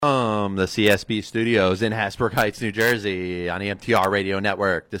from the CSB studios in Hasbrook Heights, New Jersey on the MTR Radio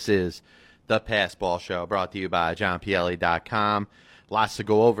Network. This is the Passball Show brought to you by JohnPielli.com. Lots to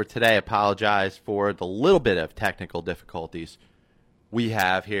go over today. Apologize for the little bit of technical difficulties we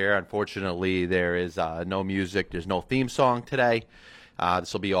have here. Unfortunately, there is no music. There's no theme song today.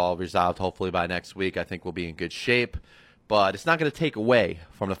 This will be all resolved hopefully by next week. I think we'll be in good shape. But it's not going to take away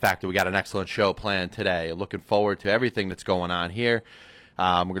from the fact that we got an excellent show planned today. Looking forward to everything that's going on here.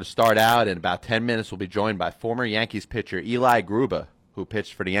 We're going to start out in about 10 minutes. We'll be joined by former Yankees pitcher Eli Gruba, who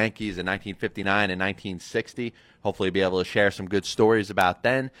pitched for the Yankees in 1959 and 1960. Hopefully be able to share some good stories about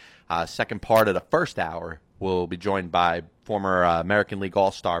then. Second part of the first hour, we'll be joined by former American League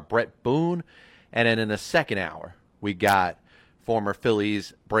All-Star Brett Boone. And then in the second hour, we got former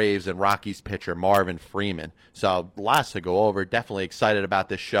Phillies, Braves, and Rockies pitcher Marvin Freeman. So lots to go over. Definitely excited about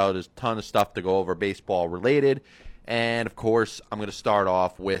this show. There's a ton of stuff to go over baseball related. And, of course, I'm going to start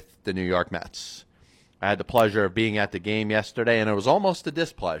off with the New York Mets. I had the pleasure of being at the game yesterday, and it was almost a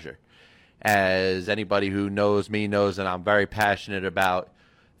displeasure. As anybody who knows me knows that I'm very passionate about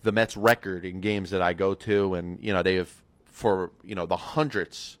the Mets record in games that I go to. And, they've, for, the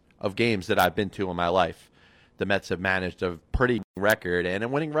hundreds of games that I've been to in my life, the Mets have managed a pretty record and a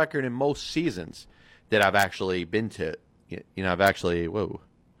winning record in most seasons that I've actually been to.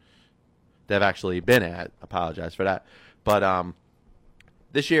 They've actually been at. Apologize for that. But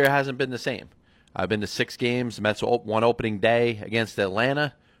this year hasn't been the same. I've been to 6 games. The Mets won opening day against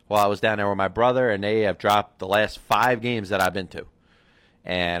Atlanta while I was down there with my brother, and they have dropped the last 5 games that I've been to.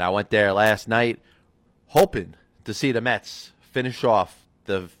 And I went there last night hoping to see the Mets finish off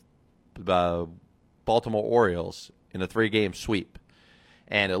the Baltimore Orioles in a 3-game sweep.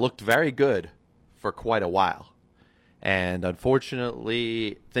 And it looked very good for quite a while. And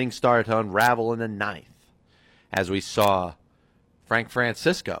unfortunately, things started to unravel in the 9th as we saw Frank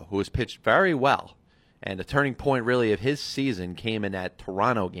Francisco, who has pitched very well. And the turning point really of his season came in that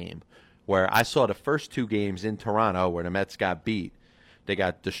Toronto game where I saw the first 2 games in Toronto where the Mets got beat. They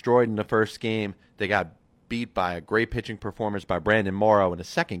got destroyed in the first game. They got beat by a great pitching performance by Brandon Morrow in the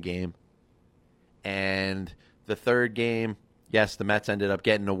second game. And the third game, yes, the Mets ended up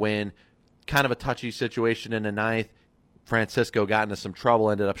getting a win. Kind of a touchy situation in the 9th. Francisco got into some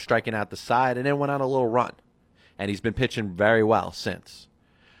trouble, ended up striking out the side, and then went on a little run. And he's been pitching very well since.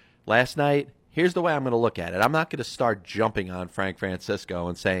 Last night, here's the way I'm going to look at it. I'm not going to start jumping on Frank Francisco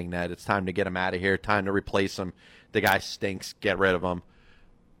and saying that it's time to get him out of here, time to replace him. The guy stinks, get rid of him.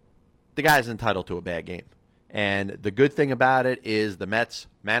 The guy's entitled to a bad game. And the good thing about it is the Mets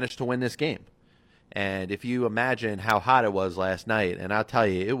managed to win this game. And if you imagine how hot it was last night, and I'll tell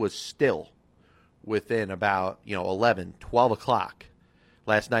you, it was still within about, 11, 12 o'clock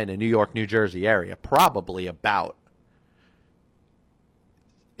last night in the New York, New Jersey area, probably about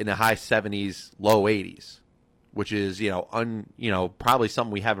in the high 70s, low 80s, which is, probably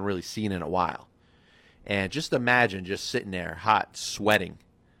something we haven't really seen in a while. And just imagine just sitting there hot, sweating,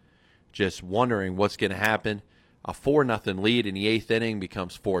 just wondering what's going to happen. A 4-0 lead in the 8th inning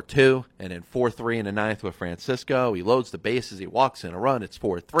becomes 4-2, and then 4-3 in the 9th with Francisco. He loads the bases. He walks in a run. It's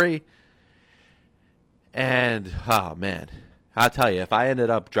 4-3. And, oh, man, I'll tell you, if I ended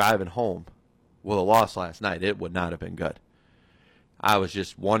up driving home with a loss last night, it would not have been good. I was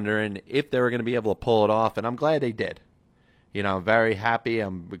just wondering if they were going to be able to pull it off, and I'm glad they did. I'm very happy.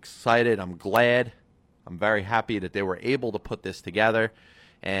 I'm excited. I'm glad. I'm very happy that they were able to put this together,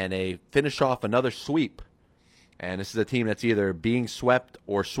 and they finish off another sweep. And this is a team that's either being swept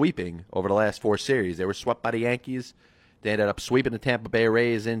or sweeping over the last 4 series. They were swept by the Yankees. They ended up sweeping the Tampa Bay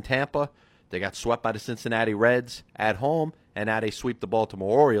Rays in Tampa. They got swept by the Cincinnati Reds at home. And now they sweep the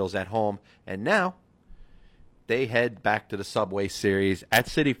Baltimore Orioles at home. And now they head back to the Subway Series at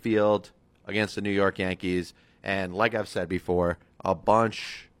Citi Field against the New York Yankees. And like I've said before, a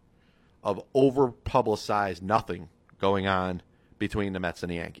bunch of over-publicized nothing going on between the Mets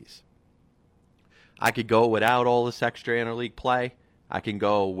and the Yankees. I could go without all this extra interleague play. I can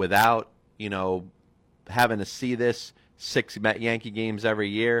go without, having to see this 6 Yankee games every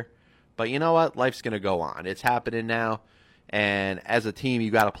year. But you know what? Life's going to go on. It's happening now. And as a team,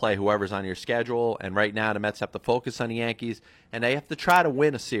 you got to play whoever's on your schedule. And right now, the Mets have to focus on the Yankees. And they have to try to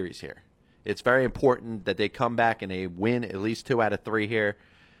win a series here. It's very important that they come back and they win at least 2 out of 3 here.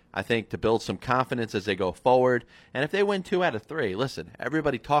 I think to build some confidence as they go forward. And if they win 2 out of 3, listen,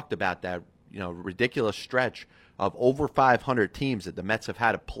 everybody talked about that ridiculous stretch of over 500 teams that the Mets have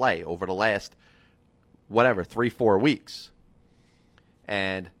had to play over the last, 3-4 weeks.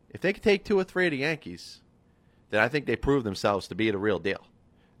 And if they could take 2 or 3 of the Yankees, then I think they prove themselves to be the real deal.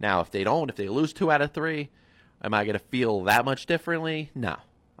 Now, if they don't, if they lose 2 out of 3, am I going to feel that much differently? No,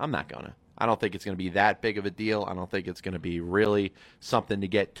 I'm not going to. I don't think it's going to be that big of a deal. I don't think it's going to be really something to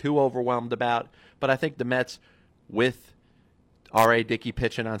get too overwhelmed about. But I think the Mets, with R.A. Dickey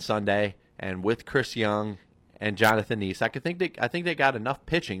pitching on Sunday and with Chris Young and Jonathan Niese, I think they got enough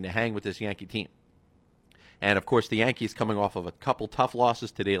pitching to hang with this Yankee team. And, of course, the Yankees coming off of a couple tough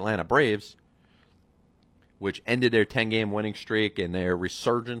losses to the Atlanta Braves, which ended their 10-game winning streak and their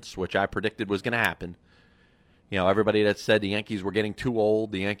resurgence, which I predicted was going to happen. You know, everybody that said the Yankees were getting too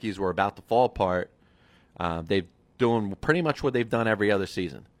old, the Yankees were about to fall apart, they've doing pretty much what they've done every other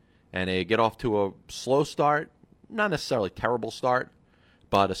season. And they get off to a slow start, not necessarily terrible start,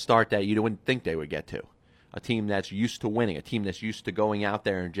 but a start that you wouldn't think they would get to. A team that's used to winning, a team that's used to going out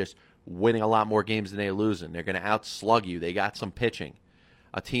there and just winning a lot more games than they're losing. They're going to outslug you. They got some pitching.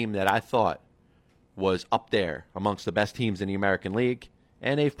 A team that I thought was up there amongst the best teams in the American League,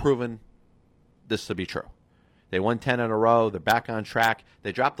 and they've proven this to be true. They won 10 in a row. They're back on track.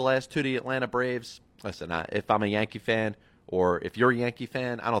 They dropped the last two to the Atlanta Braves. Listen, if I'm a Yankee fan or if you're a Yankee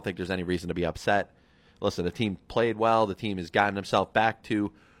fan, I don't think there's any reason to be upset. Listen, the team played well. The team has gotten themselves back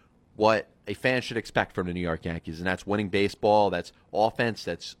to what a fan should expect from the New York Yankees, and that's winning baseball, that's offense,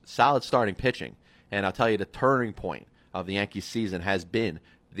 that's solid starting pitching. And I'll tell you, the turning point of the Yankees season has been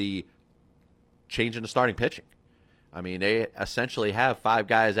the change in the starting pitching. I mean, they essentially have 5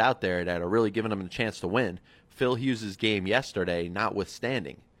 guys out there that are really giving them a chance to win. Phil Hughes' game yesterday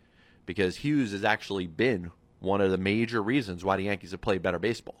notwithstanding, because Hughes has actually been one of the major reasons why the Yankees have played better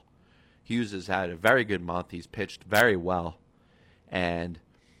baseball. Hughes has had a very good month. He's pitched very well. And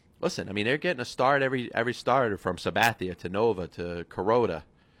listen, I mean, they're getting a start every starter, from Sabathia to Nova to Kuroda,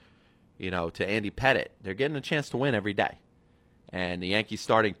 to Andy Pettit. They're getting a chance to win every day. And the Yankees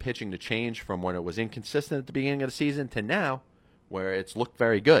starting pitching to change from when it was inconsistent at the beginning of the season to now, where it's looked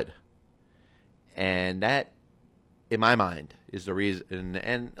very good. And that, in my mind, is the reason.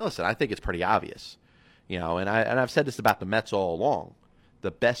 And listen, I think it's pretty obvious. And I've said this about the Mets all along.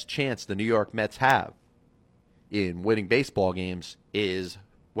 The best chance the New York Mets have in winning baseball games is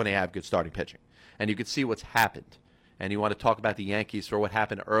when they have good starting pitching. And you can see what's happened. And you want to talk about the Yankees for what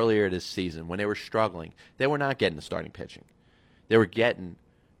happened earlier this season when they were struggling. They were not getting the starting pitching. They were getting,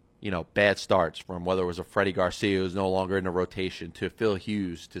 bad starts, from whether it was a Freddie Garcia who's no longer in the rotation, to Phil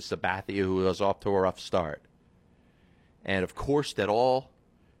Hughes, to Sabathia, who was off to a rough start. And, of course, that all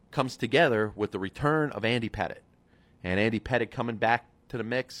comes together with the return of Andy Pettit. And Andy Pettit coming back to the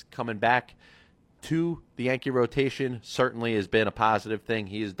mix, coming back to the Yankee rotation, certainly has been a positive thing.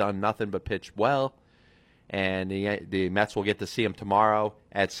 He has done nothing but pitch well. And the Mets will get to see him tomorrow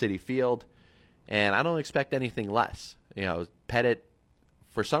at Citi Field. And I don't expect anything less. Pettit,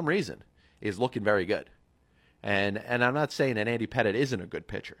 for some reason, is looking very good. And I'm not saying that Andy Pettit isn't a good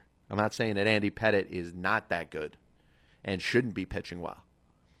pitcher. I'm not saying that Andy Pettit is not that good and shouldn't be pitching well.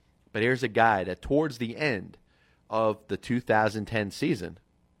 But here's a guy that towards the end of the 2010 season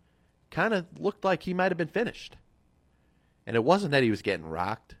kind of looked like he might have been finished. And it wasn't that he was getting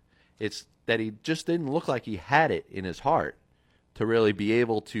rocked. It's that he just didn't look like he had it in his heart to really be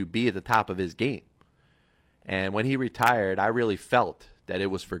able to be at the top of his game. And when he retired, I really felt that it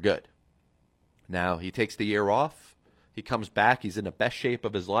was for good. Now, he takes the year off. He comes back. He's in the best shape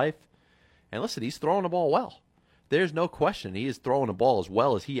of his life. And listen, he's throwing the ball well. There's no question he is throwing the ball as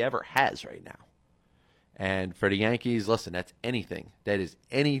well as he ever has right now. And for the Yankees, listen, that's anything. That is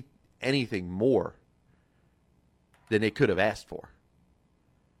anything more than they could have asked for.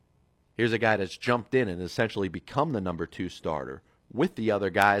 Here's a guy that's jumped in and essentially become the number 2 starter, with the other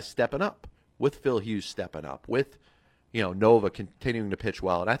guys stepping up, with Phil Hughes stepping up, with Nova continuing to pitch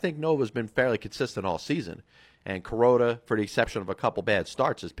well. And I think Nova's been fairly consistent all season. And Kuroda, for the exception of a couple bad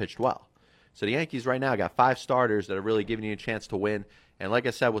starts, has pitched well. So the Yankees right now got 5 starters that are really giving you a chance to win. And like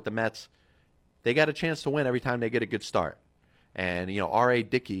I said with the Mets, they got a chance to win every time they get a good start. And, R.A.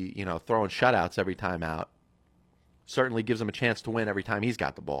 Dickey, throwing shutouts every time out certainly gives them a chance to win every time he's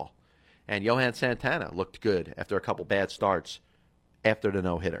got the ball. And Johan Santana looked good after a couple bad starts after the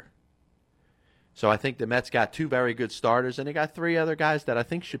no-hitter. So I think the Mets got 2 very good starters, and they got 3 other guys that I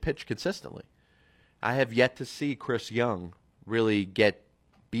think should pitch consistently. I have yet to see Chris Young really get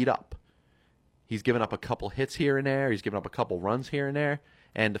beat up. He's given up a couple hits here and there. He's given up a couple runs here and there.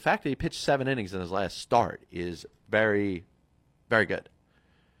 And the fact that he pitched 7 innings in his last start is very, very good.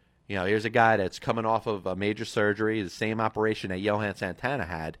 Here's a guy that's coming off of a major surgery, the same operation that Johan Santana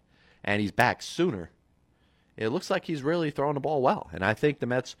had, and he's back sooner. It looks like he's really throwing the ball well. And I think the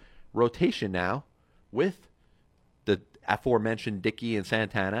Mets' rotation now, with the aforementioned Dickey and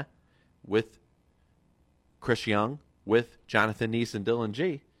Santana, with Chris Young, with Jonathan Niese and Dylan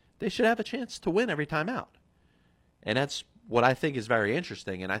G, they should have a chance to win every time out. And that's what I think is very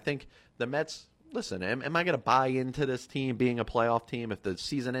interesting, and I think the Mets, listen, am I going to buy into this team being a playoff team if the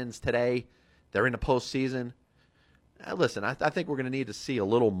season ends today, they're in the postseason? Listen, I think we're going to need to see a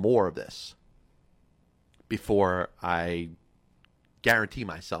little more of this before I guarantee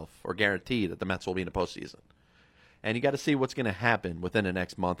myself or guarantee that the Mets will be in the postseason. And you got to see what's going to happen within the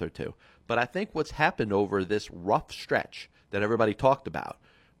next month or two. But I think what's happened over this rough stretch that everybody talked about,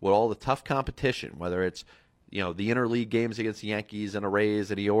 with all the tough competition, whether it's the interleague games against the Yankees and the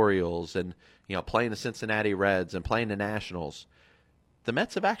Rays and the Orioles, and playing the Cincinnati Reds and playing the Nationals, the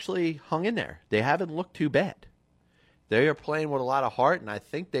Mets have actually hung in there. They haven't looked too bad. They are playing with a lot of heart, and I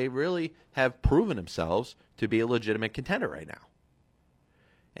think they really have proven themselves to be a legitimate contender right now.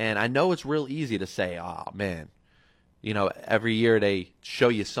 And I know it's real easy to say, oh, man, every year they show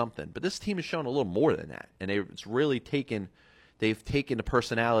you something. But this team has shown a little more than that. And they've taken the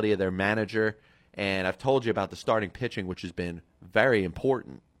personality of their manager. And I've told you about the starting pitching, which has been very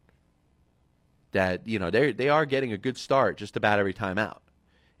important. That, they are getting a good start just about every time out.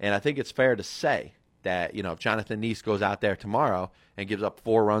 And I think it's fair to say that, if Jonathan Neese goes out there tomorrow and gives up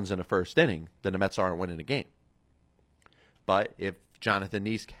 4 runs in the first inning, then the Mets aren't winning the game. But if Jonathan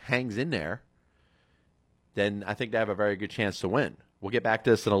Neese hangs in there, then I think they have a very good chance to win. We'll get back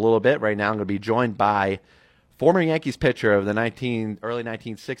to this in a little bit. Right now I'm going to be joined by former Yankees pitcher of the early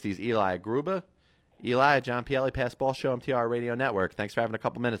 1960s, Eli Gruba. Eli, John Pielli, Pass Ball Show, MTR Radio Network. Thanks for having a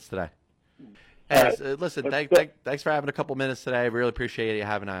couple minutes today. Hey, listen, thanks for having a couple minutes today. I really appreciate you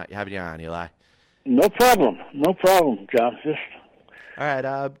having you on, Eli. No problem, John. All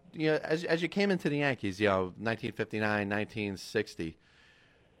right, as you came into the Yankees, 1959, 1960,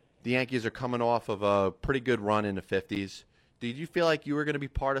 the Yankees are coming off of a pretty good run in the 50s. Did you feel like you were going to be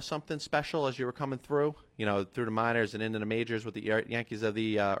part of something special as you were coming through, through the minors and into the majors with the Yankees of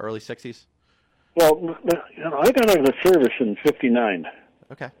the early 60s? Well, I got out of the service in 59.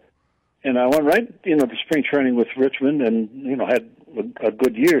 Okay. And I went right, to spring training with Richmond and, had a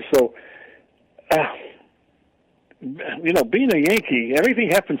good year. So, being a Yankee,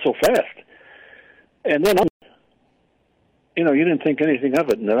 everything happened so fast. And then, you didn't think anything of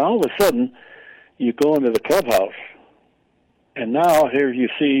it. And then all of a sudden, you go into the clubhouse, and now here you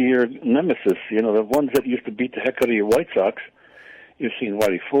see your nemesis, the ones that used to beat the heck out of your White Sox. You've seen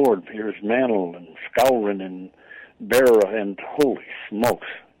Whitey Ford, here's Mantle, and Skowron, and Berra, and holy smokes.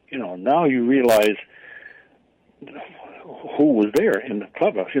 Now you realize who was there in the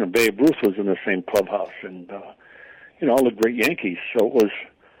clubhouse. Babe Ruth was in the same clubhouse, and, all the great Yankees. So it was,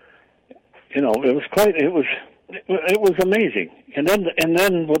 it was amazing. And then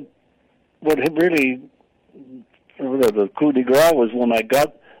what had really, the coup de grace was when I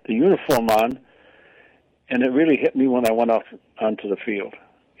got the uniform on, and it really hit me when I went onto the field,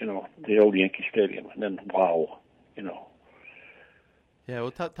 the old Yankee Stadium. And then, wow, Yeah,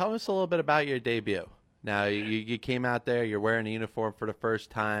 well, tell us a little bit about your debut. Now, you came out there, you're wearing a uniform for the first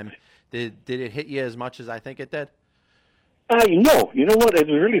time. Did it hit you as much as I think it did? No. You know what? It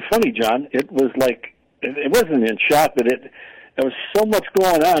was really funny, John. It was like, it wasn't in shock, but there was so much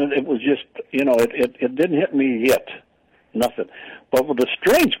going on. It was just, it didn't hit me yet. Nothing. But what the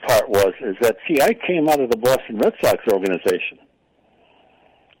strange part is that, I came out of the Boston Red Sox organization.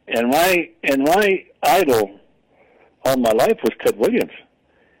 And my idol all my life was Ted Williams.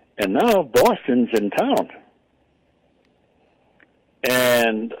 And now Boston's in town.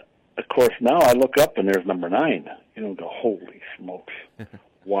 And, of course, now I look up and there's number 9. Go, holy smokes.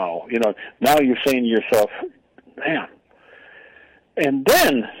 Wow. Now you're saying to yourself, man. And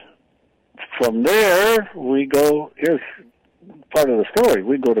then from there we go, here's part of the story.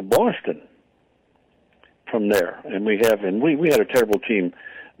 We go to Boston from there. And we had a terrible team.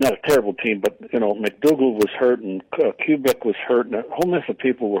 Not a terrible team, but, McDougal was hurt, and Kubik was hurt, and a whole mess of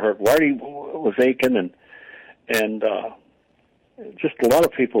people were hurt. Whitey was aching, and just a lot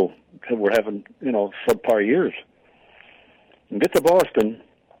of people were having, subpar years. And get to Boston,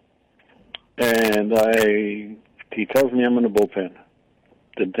 and he tells me I'm in the bullpen.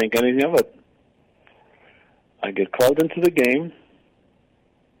 Didn't think anything of it. I get called into the game.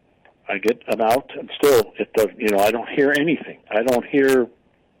 I get an out, and still, it does. I don't hear anything. I don't hear.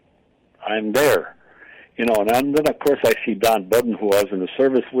 I'm there, and then of course I see Don Budden, who I was in the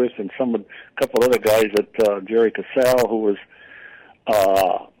service with, and a couple other guys at Jerry Cassell, who was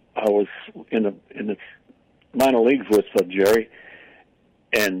I was in the minor leagues with Jerry,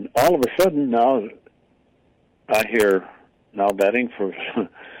 and all of a sudden now I hear batting for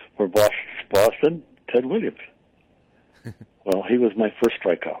Boston, Ted Williams. Well, he was my first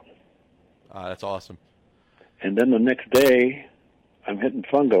strikeout. That's awesome. And then the next day, I'm hitting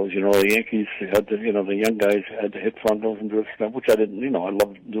fungos. The Yankees had to, the young guys had to hit fungos and do stuff, which I didn't. I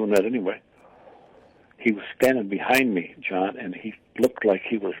loved doing that anyway. He was standing behind me, John, and he looked like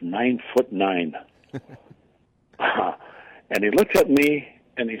he was 9'9". And he looked at me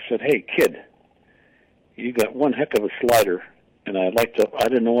and he said, "Hey, kid, you got one heck of a slider." And I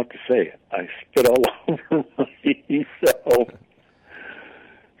didn't know what to say. I spit all over myself.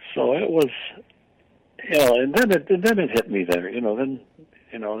 So it was, and then it hit me there.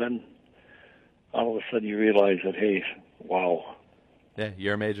 Then all of a sudden you realize that, hey, wow. Yeah,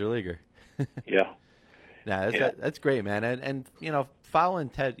 you're a major leaguer. Yeah. That's great, man. And following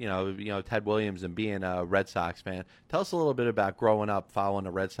Ted, Ted Williams and being a Red Sox fan. Tell us a little bit about growing up following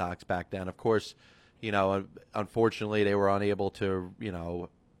the Red Sox back then. Of course, unfortunately they were unable to,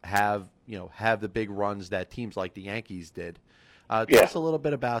 have the big runs that teams like the Yankees did. Tell us a little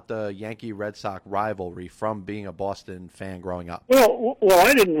bit about the Yankee-Red Sox rivalry from being a Boston fan growing up. Well,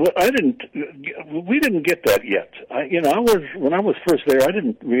 we didn't get that yet. When I was first there, I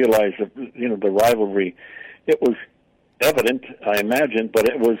didn't realize that, the rivalry. It was evident, I imagine, but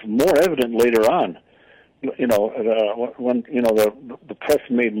it was more evident later on. When the press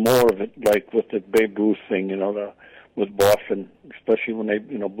made more of it, like with the Babe Ruth thing, with Boston, especially when they,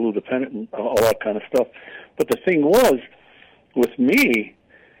 blew the pennant and all that kind of stuff. But the thing was, with me,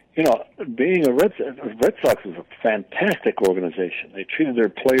 being a Red Sox was a fantastic organization. They treated their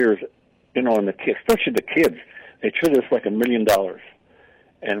players, and the kids, especially the kids, they treated us like $1 million.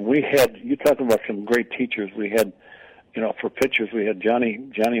 And we had, you talk about some great teachers. We had, for pitchers, we had Johnny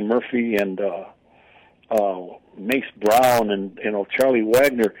Murphy and Mace Brown and Charlie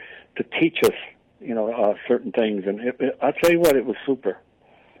Wagner to teach us, certain things. And I'll tell you what, it was super.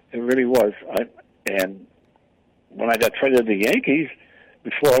 It really was. And when I got traded to the Yankees,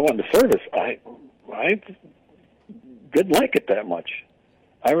 before I went into service, I didn't like it that much.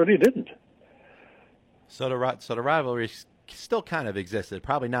 I really didn't. So the rivalry still kind of existed,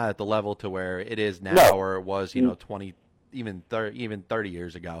 probably not at the level to where it is now, or it was, 20, even 30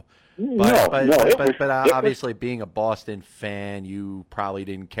 years ago. But obviously, being a Boston fan, you probably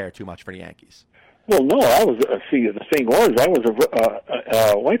didn't care too much for the Yankees. Well, no, I was. See, the thing was, I was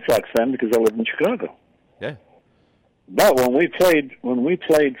a White Sox fan because I lived in Chicago. Yeah. But when we played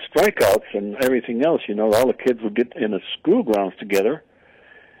strikeouts and everything else, all the kids would get in the school grounds together.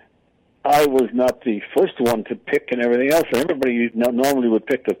 I was not the first one to pick and everything else. Everybody normally would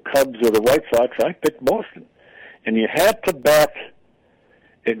pick the Cubs or the White Sox. I picked Boston. And you had to bat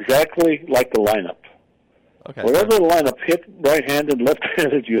exactly like the lineup. Okay. Whatever the lineup hit, right-handed,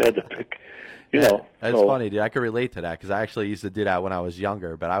 left-handed, you had to pick. That's funny, dude. I could relate to that because I actually used to do that when I was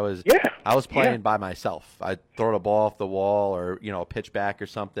younger. But I was playing by myself. I'd throw the ball off the wall or a pitch back or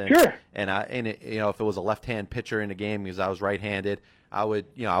something. Sure. And if it was a left-hand pitcher in the game because I was right-handed, I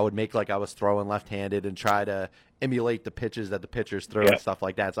would make like I was throwing left-handed and try to emulate the pitches that the pitchers throw and stuff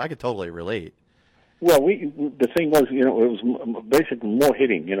like that. So I could totally relate. Well, the thing was, it was basically more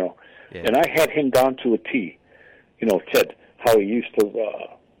hitting, and I had him down to a T. Ted, how he used to,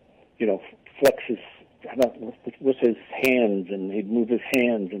 flex his with his hands, and he'd move his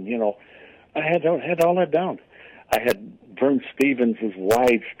hands, and I had all that down. I had Vern Stevens'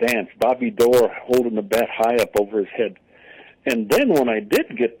 wide stance, Bobby Doerr holding the bat high up over his head, and then when I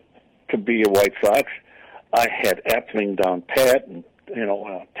did get to be a White Sox, I had Appling down pat, and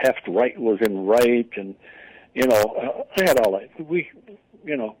Taft right was in right, and I had all that.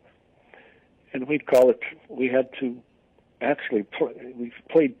 And we'd call it. We had to actually we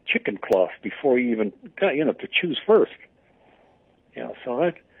played chicken cloth before you even got to choose first.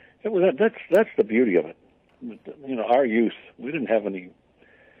 So that's the beauty of it. Our youth, we didn't have any.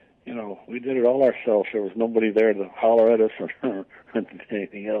 We did it all ourselves. There was nobody there to holler at us or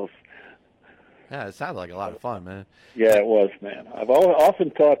anything else. Yeah, it sounds like a lot of fun, man. Yeah, it was, man. I've often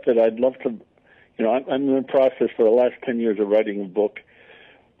thought that I'd love to, I'm in the process for the last 10 years of writing a book,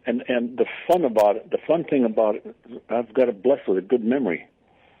 and the fun thing about it, I've got it blessed with a good memory,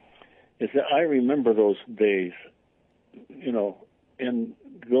 is that I remember those days, and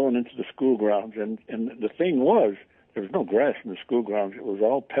going into the school grounds, and the thing was, there was no grass in the school grounds. It was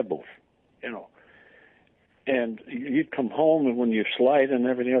all pebbles, and you'd come home, and when you slide and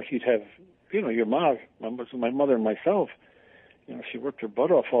everything else, you'd have, your mom, my mother and myself, she worked her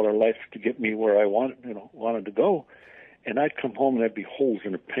butt off all her life to get me where I wanted to go. And I'd come home and there'd be holes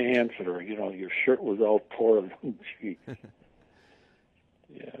in her pants, or, your shirt was all torn. Yeah,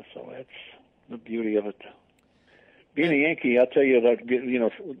 so that's the beauty of it. Being a Yankee, I'll tell you that,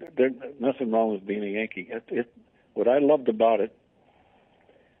 there's nothing wrong with being a Yankee. What I loved about it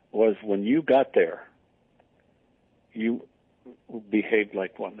was when you got there, behaved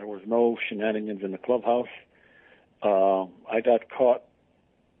like one. There was no shenanigans in the clubhouse. I got caught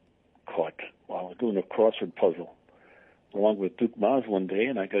while I was doing a crossword puzzle along with Duke Maas one day,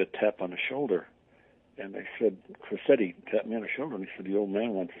 and I got a tap on the shoulder. And they said, Crissetti tapped me on the shoulder, and he said, the old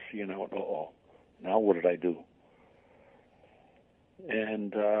man wants to see you now. Now what did I do?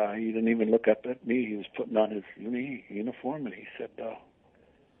 And he didn't even look up at me. He was putting on his uniform, and he said,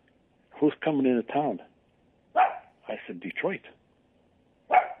 who's coming into town? I said, Detroit.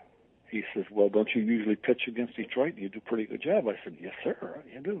 He says, well, don't you usually pitch against Detroit? You do a pretty good job. I said, yes, sir,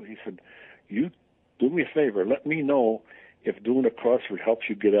 you do. He said, you do me a favor. Let me know if doing a crossword helps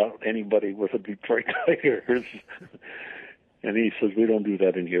you get out anybody with a Detroit Tigers. And he says, we don't do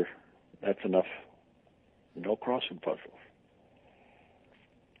that in here. That's enough. No crossword puzzles.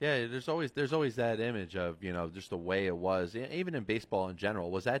 Yeah, there's always that image of, just the way it was, even in baseball in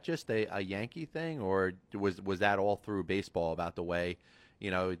general. Was that just a Yankee thing, or was that all through baseball about the way,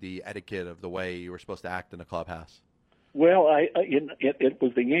 the etiquette of the way you were supposed to act in the clubhouse? Well, it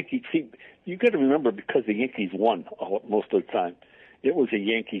was the Yankees. See, you got to remember, because the Yankees won most of the time, it was a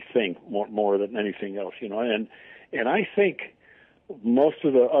Yankee thing more than anything else, And I think most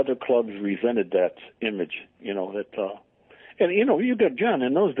of the other clubs resented that image, And, you got, John,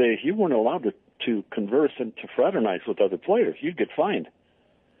 in those days, you weren't allowed to converse and to fraternize with other players. You'd get fined.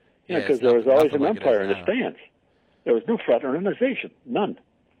 Because there was always an umpire in the stands. There was no fraternization, none.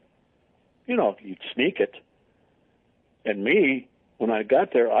 You'd sneak it. And me, when I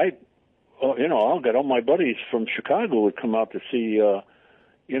got there, I got all my buddies from Chicago would come out to see,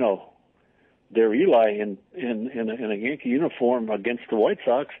 their Eli in a Yankee uniform against the White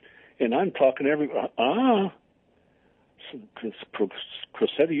Sox, and I'm talking to everybody,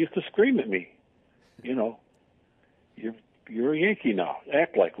 Crissetti used to scream at me, you're a Yankee now.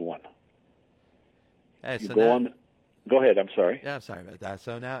 Act like one. Hey, you go on. Go ahead. I'm sorry. Yeah, I'm sorry about that.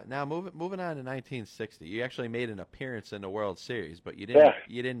 So now moving on to 1960, you actually made an appearance in the World Series, but you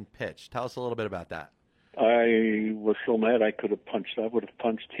didn't pitch. Tell us a little bit about that. I was so mad I could have punched. I would have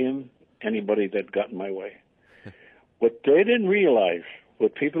punched him, anybody that got in my way. What people didn't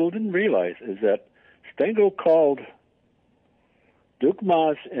realize, is that Stengel called Duke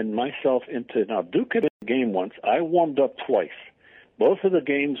Maas and myself into. Now, Duke had a game once. I warmed up twice. Both of the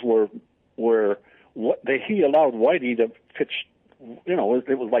games were he allowed Whitey to pitch. It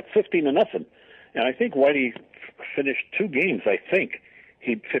was like 15-0, and I think Whitey finished 2 games. I think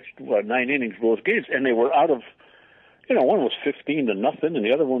he pitched 9 innings both games, and they were out of. One was 15-0, and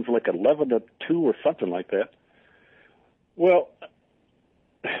the other one's like 11-2 or something like that. Well,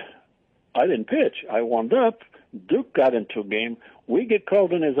 I didn't pitch. I warmed up. Duke got into a game. We get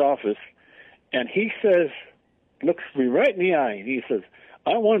called in his office, and he says, looks me right in the eye, and he says,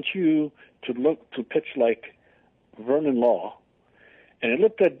 I want you to pitch like Vernon Law. And he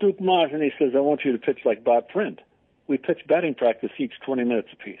looked at Duke Maas, and he says, I want you to pitch like Bob Friend. We pitched batting practice each 20 minutes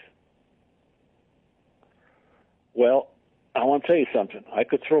apiece. Well, I want to tell you something. I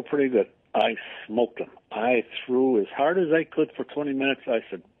could throw pretty good. I smoked him. I threw as hard as I could for 20 minutes. I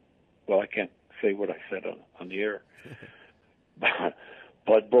said, well, I can't say what I said on the air.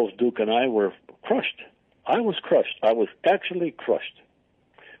 But both Duke and I were crushed. I was crushed. I was actually crushed.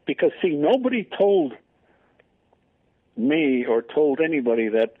 Because, see, nobody told me or told anybody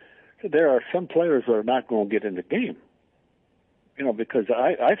that there are some players that are not going to get in the game. Because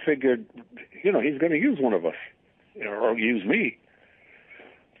I figured, he's going to use one of us, or use me.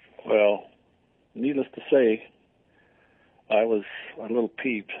 Well, needless to say, I was a little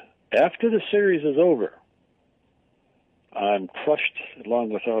peeved. After the series is over, I'm crushed along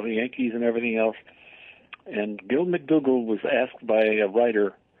with all the Yankees and everything else. And Gil McDougall was asked by a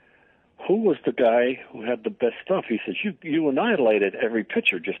writer, who was the guy who had the best stuff? He says, you annihilated every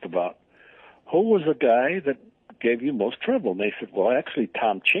pitcher just about. Who was the guy that gave you most trouble? And they said, well, actually,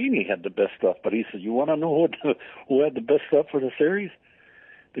 Tom Chaney had the best stuff. But he said, you want to know who had the best stuff for the series?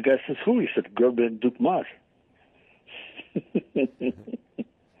 The guy says, who? He said, Gerben and Duke Maas.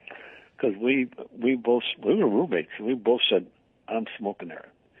 Because we were roommates. We both said, I'm smoking there.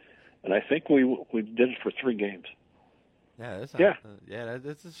 And I think we did it for 3 games. Yeah,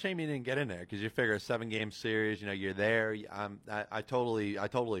 it's a shame you didn't get in there, because you figure a 7-game series. You're there. I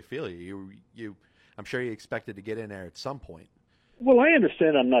totally feel you. I'm sure you expected to get in there at some point. Well, I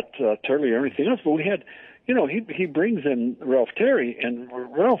understand I'm not Turley or anything else, but we had, he brings in Ralph Terry, and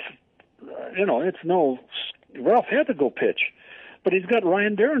Ralph, Ralph had to go pitch, but he's got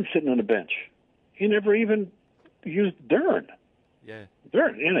Ryan Duran sitting on the bench. He never even used Duran. Yeah,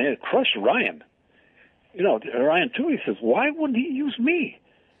 Duran, he crushed Ryan. Ryan too. He says, why wouldn't he use me?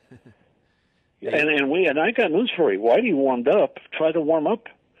 And I got news for you. Whitey warmed up, tried to warm up.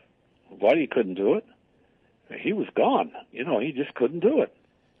 Whitey couldn't do it. He was gone. He just couldn't do it.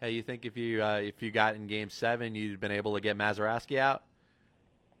 Hey, you think if you got in Game 7, you'd been able to get Mazeroski out?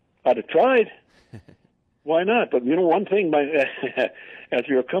 I'd have tried. Why not? But one thing, as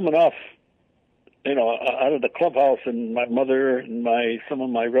we were coming off, out of the clubhouse, and my mother and some of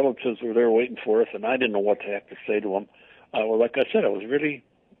my relatives were there waiting for us, and I didn't know what to have to say to them. Well, like I said,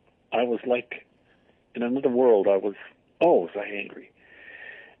 I was like in another world. I was I angry.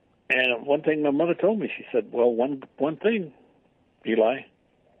 And one thing my mother told me, she said, "Well, one thing, Eli,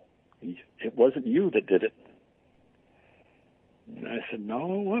 it wasn't you that did it." And I said,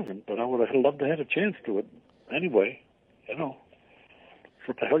 "No, it wasn't, but I would have loved to have a chance to it anyway. What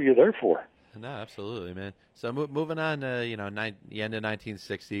the hell are you there for?" No, absolutely, man. So moving on to, the end of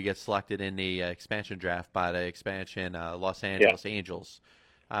 1960, you get selected in the expansion draft by the expansion Los Angeles Angels.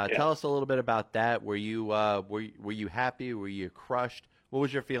 Tell us a little bit about that. Were you happy? Were you crushed? What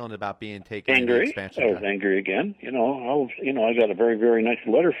was your feeling about being taken in the expansion draft? I was angry again. I got a very, very nice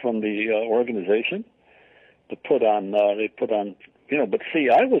letter from the organization to put on. They put on, but see,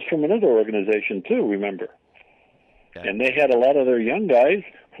 I was from another organization too. Remember, and they had a lot of their young guys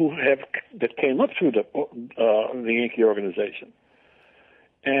that came up through the Yankee organization,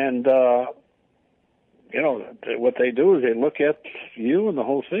 and what they do is they look at you and the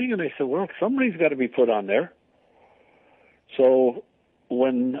whole thing, and they say, well, somebody's got to be put on there. So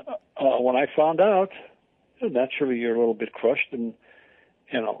when I found out, naturally you're a little bit crushed, and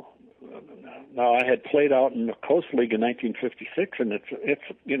now I had played out in the Coast League in 1956, and it's it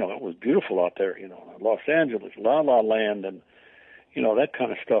was beautiful out there, Los Angeles, La La Land, and that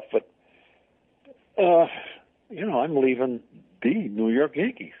kind of stuff. But I'm leaving the New York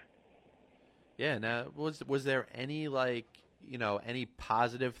Yankees. Yeah. Now, was there any any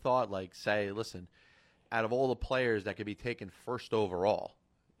positive thought, like, say, listen, out of all the players that could be taken first overall,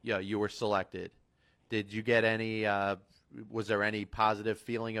 you were selected. Did you get any? Was there any positive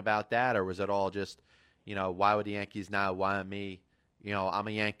feeling about that, or was it all just, why would the Yankees now? Why not me? I'm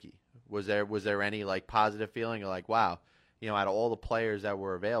a Yankee. Was there any positive feeling, or like, wow, out of all the players that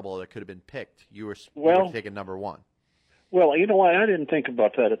were available that could have been picked, you were taken number one? Well, you know what? I didn't think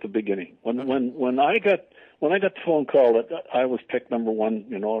about that at the beginning. When I got the phone call that I was picked number one,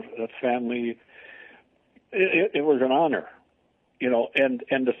 that family, it was an honor,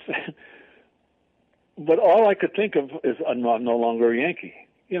 but all I could think of is I'm no longer a Yankee.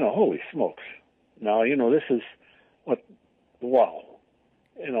 Holy smokes! Now this is wow.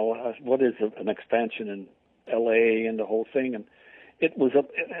 What is an expansion in L.A. and the whole thing, and it was a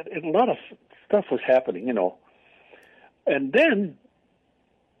lot of stuff was happening, And then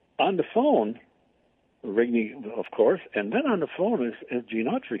on the phone, Rigney, of course, and then on the phone is Gene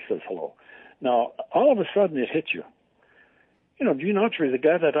Autry says hello. Now, all of a sudden it hits you. Gene Autry, the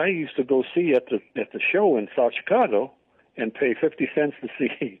guy that I used to go see at the show in South Chicago and pay 50 cents to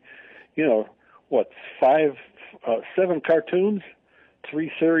see, 7 cartoons,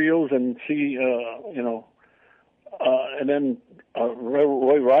 3 serials, and see, and then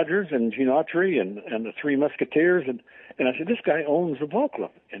Roy Rogers and Gene Autry and the Three Musketeers, and I said, this guy owns the ball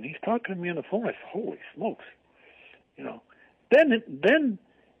club, and he's talking to me on the phone. I said, holy smokes, Then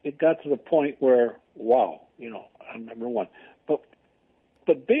it got to the point where, wow, I'm number one.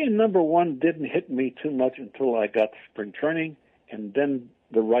 But being number one didn't hit me too much until I got spring training, and then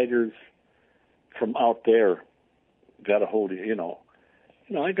the writers from out there got a hold of you.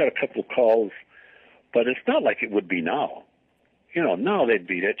 I got a couple of calls, but it's not like it would be now. Now they'd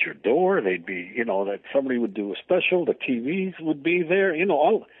be at your door. They'd be, that somebody would do a special. The TVs would be there. It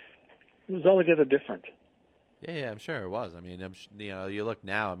was altogether different. Yeah, I'm sure it was. I mean, you look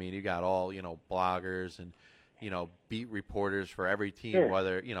now. I mean, you got all bloggers and beat reporters for every team, sure.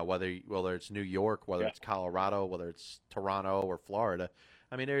 whether it's New York, whether it's Colorado, whether it's Toronto or Florida.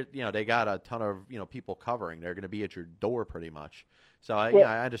 I mean, they got a ton of people covering. They're going to be at your door pretty much. So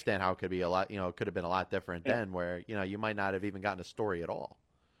I understand how it could be a lot. It could have been a lot different then, where you might not have even gotten a story at all.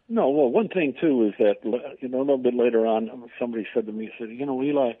 No, well, one thing too is that a little bit later on, somebody said to me,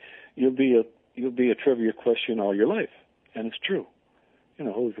 Eli, you'll be a trivia question all your life, and it's true.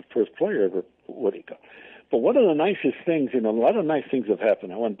 Who's the first player ever? What he got? But one of the nicest things, a lot of nice things have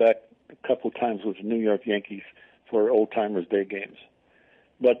happened. I went back a couple of times with the New York Yankees for Old Timers Day games,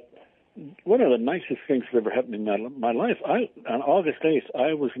 but one of the nicest things that ever happened in my life, on August 8th,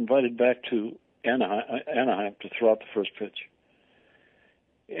 I was invited back to Anaheim to throw out the first pitch.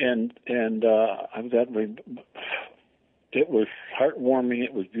 And I was it was heartwarming.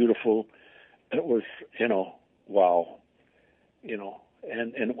 It was beautiful. It was, wow.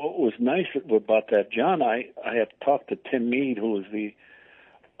 And what was nice about that, John, I had talked to Tim Mead, who was the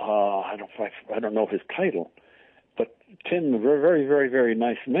I don't know his title, but Tim, a very, very, very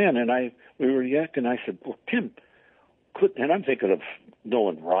nice man, and we were yakking. I said, well, Tim, and I'm thinking of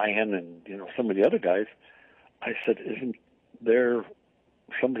knowing Ryan and some of the other guys. I said, isn't there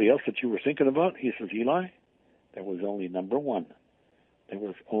somebody else that you were thinking about? He says, Eli, there was only number one. There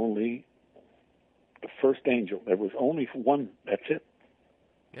was only the first angel. There was only one. That's it.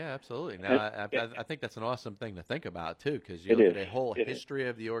 Yeah, absolutely. Now, I think that's an awesome thing to think about, too, because you look at the whole history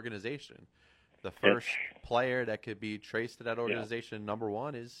of the organization. The first player that could be traced to that organization, number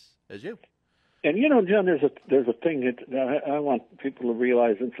one, is you. And, John, there's a thing that I want people to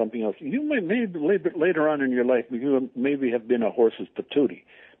realize, and something else. You maybe later on in your life, you maybe have been a horse's patootie.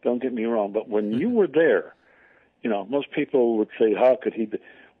 Don't get me wrong. But when you were there, most people would say, how could he be?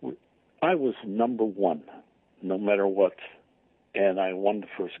 I was number one, no matter what. And I won the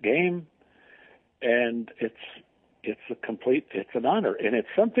first game, and it's an honor, and it's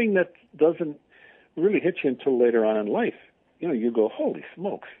something that doesn't really hit you until later on in life. You go, holy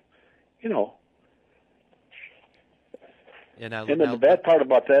smokes, And then the bad part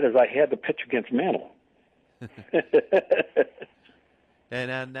about that is I had to pitch against Mantle.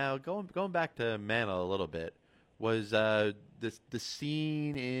 And now going back to Mantle a little bit, was the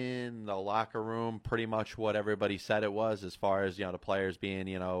scene in the locker room pretty much what everybody said it was, as far as the players being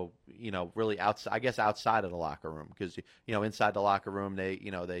really outside, I guess outside of the locker room, because inside the locker room they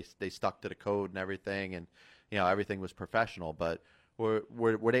stuck to the code and everything, and everything was professional. But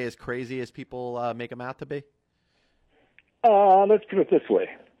were they as crazy as people make them out to be? Let's put it this way.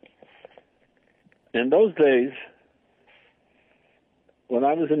 In those days, when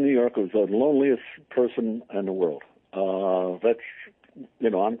I was in New York, I was the loneliest person in the world. I'm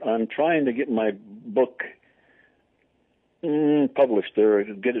trying to get my book published there,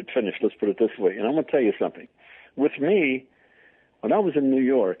 get it finished. Let's put it this way. And I'm going to tell you something. With me, when I was in New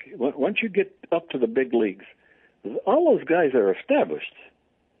York, once you get up to the big leagues, all those guys are established.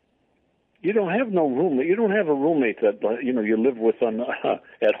 You don't have no roommate. You don't have a roommate that you live with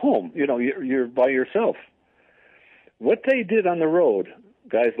at home. You're by yourself. What they did on the road,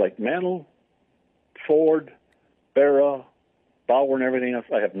 guys like Mantle, Ford, Berra, Bauer, and everything else,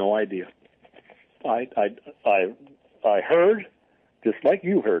 I have no idea. I heard, just like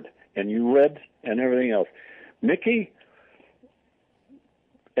you heard, and you read, and everything else. Mickey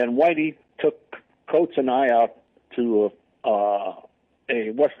and Whitey took Coates and I out to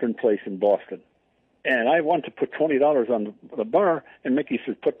a Western place in Boston, and I wanted to put $20 on the bar, and Mickey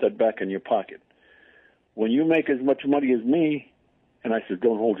says, "Put that back in your pocket. When you make as much money as me," and I said,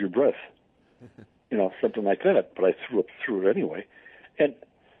 "Don't hold your breath," something like that. But I threw it anyway, and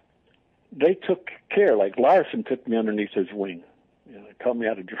they took care. Like Larson took me underneath his wing, taught me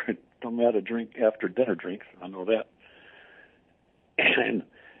how to drink after dinner drinks. I know that.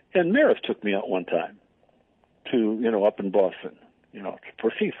 And Maris took me out one time to up in Boston,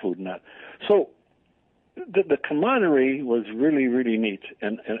 for seafood and that. So the camaraderie was really, really neat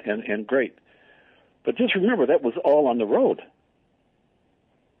and great. But just remember, that was all on the road.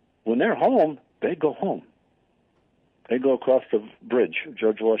 When they're home, they go home. They go across the bridge,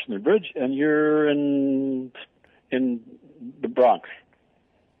 George Washington Bridge, and you're in the Bronx.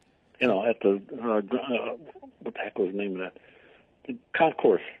 At the what the heck was the name of that?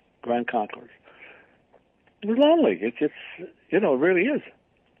 Concourse, Grand Concourse. It was lonely. It's it really is.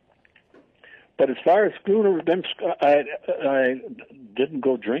 But as far as Schooner, I didn't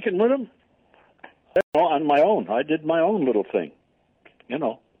go drinking with them. On my own, I did my own little thing.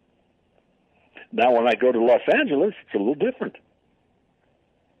 Now, when I go to Los Angeles, it's a little different.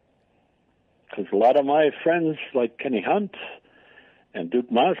 Because a lot of my friends, like Kenny Hunt and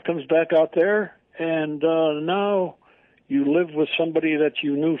Duke Moss, comes back out there, and now you live with somebody that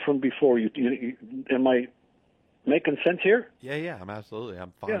you knew from before. Am I making sense here? Yeah, I'm following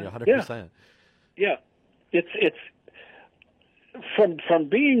you 100%. Yeah, it's from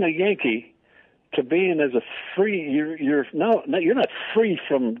being a Yankee to being as a free, you're not free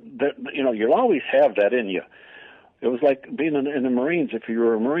from that. You'll always have that in you. It was like being in the Marines. If you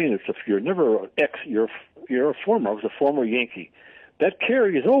were a Marine, if you're never you're a former. I was a former Yankee. That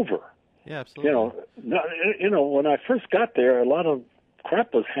carries over. Yeah, absolutely. When I first got there, a lot of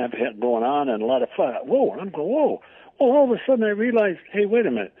crap was going on and a lot of fun. Whoa, I'm going, whoa. Well, all of a sudden I realized, hey, wait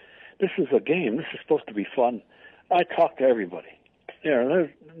a minute. This is a game. This is supposed to be fun. I talked to everybody. There's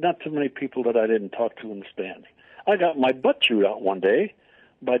not too many people that I didn't talk to in the stands. I got my butt chewed out one day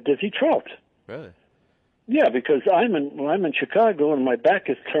by Dizzy Trout. Really? Yeah, because I'm in Chicago and my back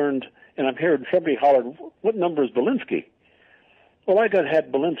is turned and I'm hearing somebody holler, "What number is Belinsky?" Well, I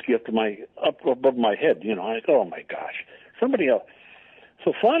had Belinsky up above my head. I go, oh my gosh, somebody else.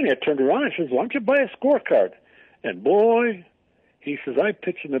 So finally, I turned around. I says, "Why don't you buy a scorecard?" And boy, he says, "I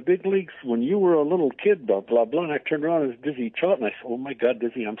pitched in the big leagues when you were a little kid, blah blah blah." And I turned around and Dizzy Chaught, and I said, "Oh my God,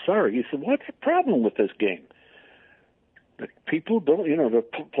 Dizzy, I'm sorry." He said, "What's the problem with this game? The people don't, the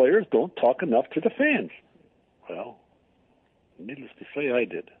players don't talk enough to the fans." Well, needless to say, I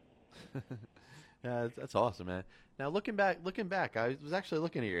did. Yeah, that's awesome, man. Now looking back, I was actually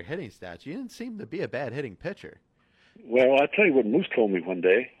looking at your hitting stats. You didn't seem to be a bad hitting pitcher. Well, I'll tell you what Moose told me one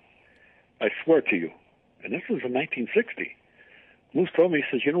day. I swear to you, and this was in 1960. Moose told me, he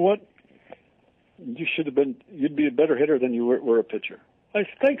says, "You know what? You'd be a better hitter than you were a pitcher." I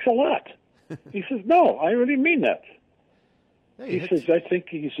said, "Thanks a lot." He says, "No, I really mean that." Hey, he says,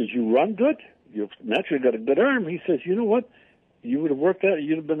 "You run good. You've naturally got a good arm." He says, "You know what? You would have worked out.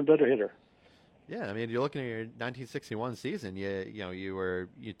 You'd have been a better hitter." Yeah, I mean, you're looking at your 1961 season. You were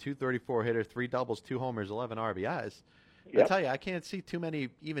 234 hitter, 3 doubles, 2 homers, 11 RBIs. Yep. I tell you, I can't see too many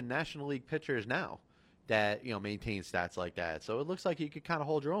even National League pitchers now that maintain stats like that. So it looks like you could kind of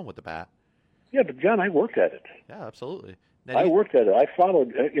hold your own with the bat. Yeah, but John, I worked at it. Yeah, absolutely. I worked at it. I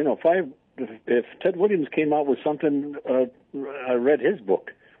followed. If Ted Williams came out with something, I read his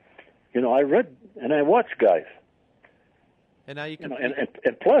book. I read and I watched guys. And now you can,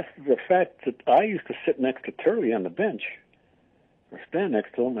 and plus the fact that I used to sit next to Turley on the bench, or stand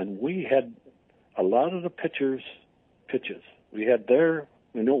next to him, and we had a lot of the pitchers' pitches. We knew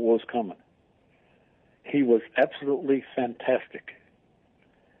what was coming. He was absolutely fantastic.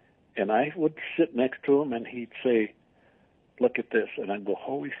 And I would sit next to him, and he'd say, "Look at this," and I'd go,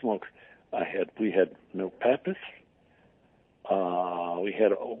 "Holy smokes!" We had Milt Pappas. We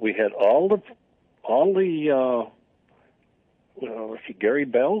had all the. Let's see, Gary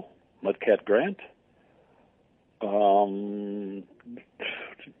Bell, Mudcat Grant,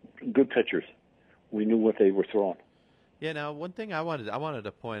 good pitchers. We knew what they were throwing. Yeah. Now, one thing I wanted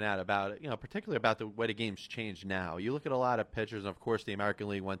to point out about particularly about the way the game's changed now. You look at a lot of pitchers, and of course, the American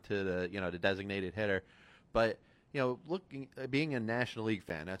League went to the designated hitter, but being a National League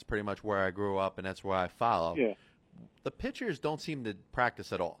fan, that's pretty much where I grew up, and that's where I follow. Yeah. The pitchers don't seem to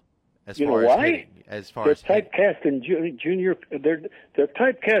practice at all. As you far know as why? hitting, they're typecast in junior. They're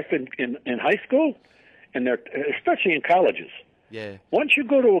typecast in high school, and they're especially in colleges. Yeah. Once you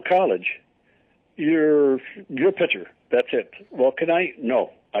go to a college, you're a pitcher. That's it. Well,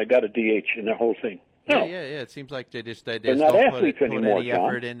 No, I got a DH in the whole thing. No. Yeah. It seems like they just not don't athletes put anymore, any John.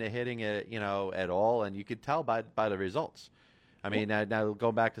 effort into hitting it, at all, and you could tell by the results. I mean, now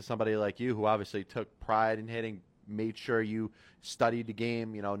going back to somebody like you, who obviously took pride in hitting, made sure you studied the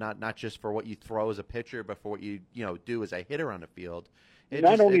game, not just for what you throw as a pitcher, but for what you do as a hitter on the field. It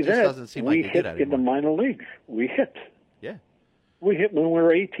just doesn't seem like we they hit did that in the anymore. minor leagues. We hit. Yeah. We hit when we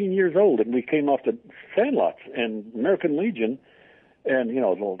were 18 years old, and we came off the Sandlots and American Legion, and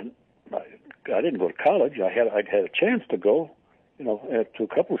I didn't go to college. I had a chance to go, to a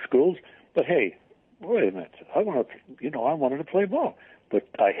couple of schools, but hey, wait a minute, I wanted to play ball, but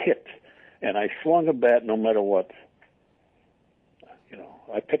I hit, and I swung a bat no matter what.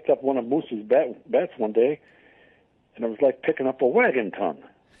 I picked up one of Moose's bats one day, and it was like picking up a wagon ton.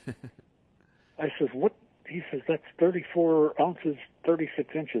 I says, "What?" He says, "That's 34 ounces,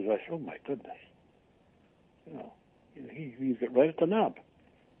 36 inches." I said, "Oh my goodness!" He used it right at the knob.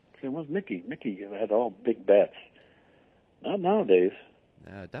 Same was Mickey. Mickey had all big bats. Not nowadays.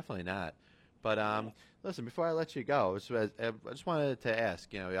 No, definitely not. But listen, before I let you go, I just wanted to ask.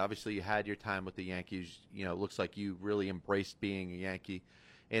 Obviously you had your time with the Yankees. It looks like you really embraced being a Yankee,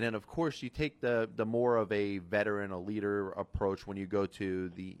 and then of course you take the more of a veteran, a leader approach when you go to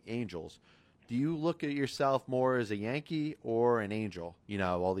the Angels. Do you look at yourself more as a Yankee or an Angel?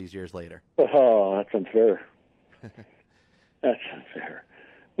 All these years later. Oh, that's unfair. That's unfair.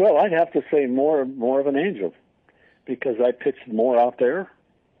 Well, I'd have to say more of an Angel, because I pitched more out there.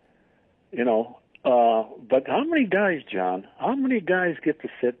 But how many guys, John? How many guys get to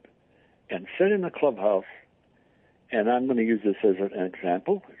sit in a clubhouse? And I'm going to use this as an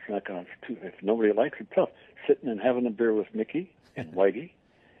example. It's not going to. If nobody likes it, tough. Sitting and having a beer with Mickey and Whitey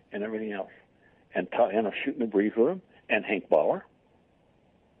and everything else, and shooting a breeze with him and Hank Bauer.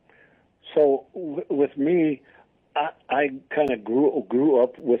 So with me, I kind of grew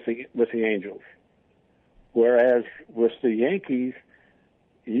up with the Angels, whereas with the Yankees,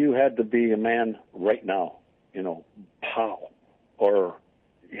 you had to be a man right now, pow, or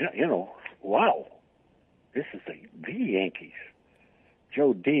wow, this is the Yankees,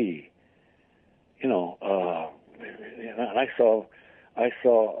 Joe D. And I I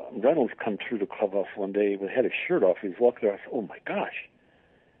saw Reynolds come through the clubhouse one day. He had his shirt off. He was walking there. I said, "Oh my gosh,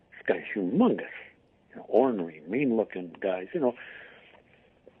 this guy's humongous. Ornery, mean-looking guys.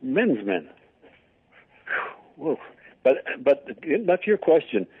 Men's men." Whoa. But that's your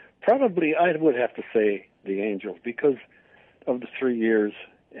question. Probably I would have to say the Angels because of the 3 years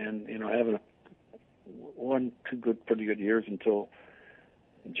and having pretty good years until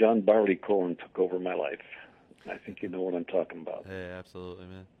John Barleycorn took over my life. I think you know what I'm talking about. Yeah, absolutely,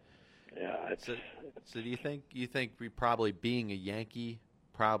 man. Yeah. So do you think we probably being a Yankee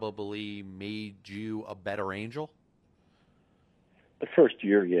probably made you a better Angel? The first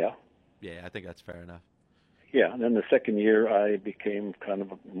year, yeah. Yeah, I think that's fair enough. Yeah, and then the second year I became kind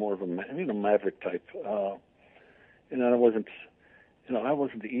of more of a maverick type. I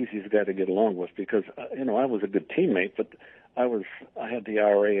wasn't the easiest guy to get along with because I was a good teammate, but I had the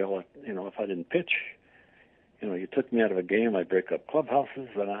RA. If I didn't pitch, you took me out of a game, I'd break up clubhouses,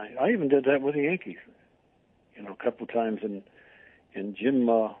 and I even did that with the Yankees. A couple of times, and Jim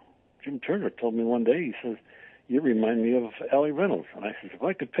Turner told me one day, he says, "You remind me of Allie Reynolds." And I says, "If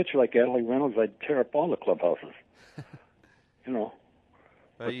I could pitch like Allie Reynolds, I'd tear up all the clubhouses."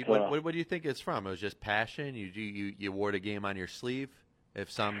 What do you think it's from? It was just passion? You wore the game on your sleeve? If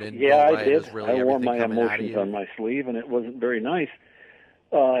some didn't yeah, go right, I did. it was really I wore everything my coming out of emotions you? on my sleeve, and it wasn't very nice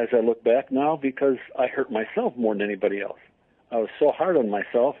as I look back now because I hurt myself more than anybody else. I was so hard on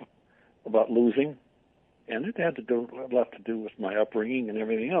myself about losing, and it had a lot to do with my upbringing and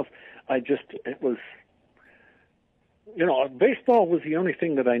everything else. Baseball was the only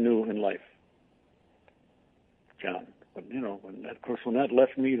thing that I knew in life, John. But, when that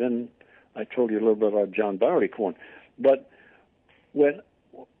left me, then I told you a little bit about John Barleycorn. But when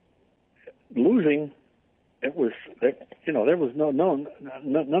losing, there was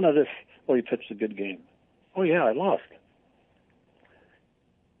none of this, "Oh, you pitched a good game." "Oh, yeah, I lost."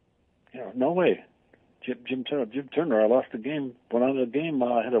 No way. Jim Turner, I lost the game. Went out of the game.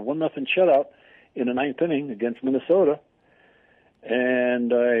 I had a 1-0 shutout in the ninth inning against Minnesota,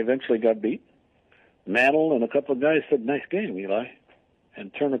 and I eventually got beat. Mantle and a couple of guys said, "Nice game, Eli."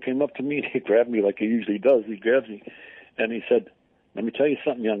 And Turner came up to me and he grabbed me like he usually does. He grabs me and he said, "Let me tell you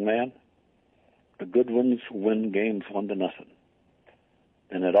something, young man. The good ones win games 1-0.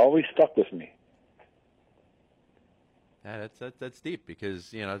 And it always stuck with me. Yeah, that's deep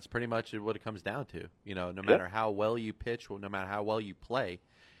because it's pretty much what it comes down to. No matter how well you pitch, no matter how well you play,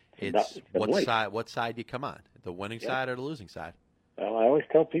 it's what side you come on, the winning side or the losing side. Well, I always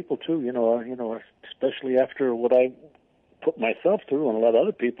tell people too, especially after what I put myself through and a lot of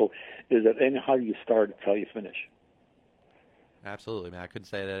other people, is that ain't how you start, it's how you finish. Absolutely, man. I couldn't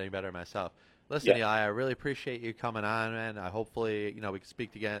say that any better myself. Listen, Eli, I really appreciate you coming on, man. Hopefully, we can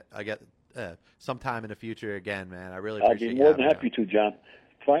speak again. I get sometime in the future again, man. I really appreciate I'd be more than happy to, John.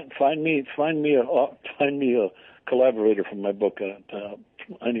 Find me a collaborator for my book.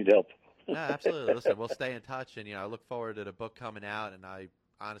 I need help. No, absolutely. Listen, we'll stay in touch, and I look forward to the book coming out, and I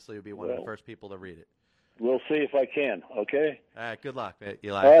honestly would be one of the first people to read it. We'll see if I can. Okay. All right. Good luck,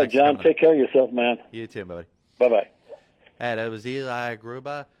 Eli. All right, John. Take care of yourself, man. You too, buddy. Bye-bye. And it was Eli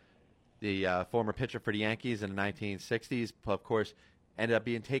Gruba, the former pitcher for the Yankees in the 1960s. Of course, ended up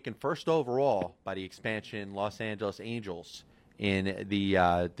being taken first overall by the expansion Los Angeles Angels in the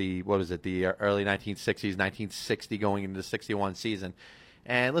early 1960s, 1960 going into the 61 season.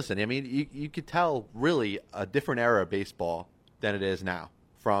 And listen, I mean, you could tell really a different era of baseball than it is now.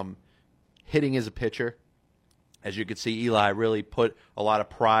 From hitting as a pitcher, as you could see, Eli really put a lot of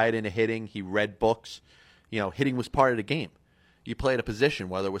pride into hitting. He read books. Hitting was part of the game. You played a position,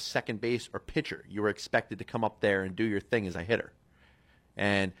 whether it was second base or pitcher, you were expected to come up there and do your thing as a hitter.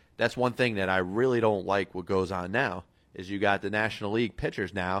 And that's one thing that I really don't like what goes on now, is you got the National League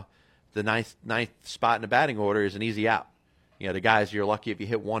pitchers now. The ninth spot in the batting order is an easy out. The guys, you're lucky if you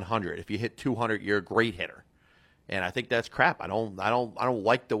hit 100. If you hit 200, you're a great hitter. And I think that's crap. I don't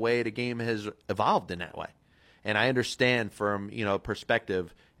like the way the game has evolved in that way. And I understand from,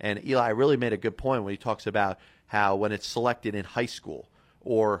 perspective, and Eli really made a good point when he talks about how when it's selected in high school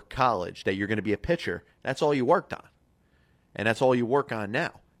or college that you're going to be a pitcher, that's all you worked on. And that's all you work on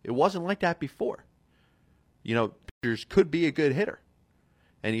now. It wasn't like that before. Pitchers could be a good hitter.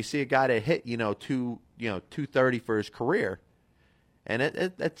 And you see a guy that hit, 230 for his career, and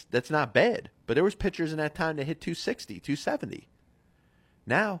that's not bad. But there was pitchers in that time that hit 260, 270.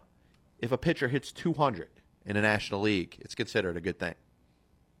 Now, if a pitcher hits 200 in the National League, it's considered a good thing.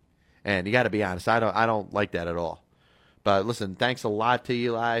 And you got to be honest, I don't like that at all. But listen, thanks a lot to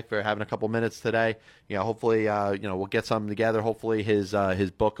Eli for having a couple minutes today. Hopefully, we'll get something together. Hopefully, his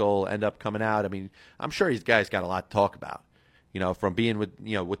book will end up coming out. I mean, I'm sure these guys got a lot to talk about. from being with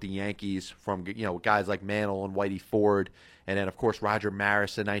the Yankees, from guys like Mantle and Whitey Ford, and then of course Roger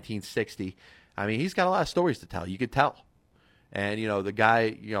Maris in 1960. I mean, he's got a lot of stories to tell. You could tell, and the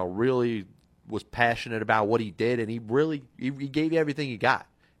guy really was passionate about what he did, and he gave you everything he got,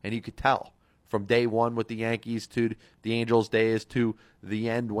 and you could tell from day one with the Yankees to the Angels days to the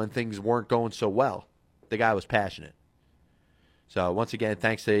end when things weren't going so well. The guy was passionate. So once again,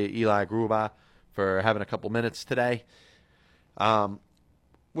 thanks to Eli Gruba for having a couple minutes today.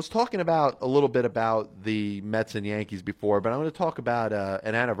 Was talking about a little bit about the Mets and Yankees before, but I'm going to talk about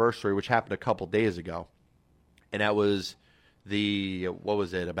an anniversary which happened a couple days ago, and that was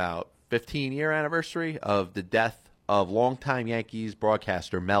about 15-year anniversary of the death of longtime Yankees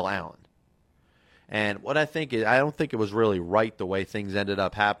broadcaster Mel Allen. And what I don't think it was really right the way things ended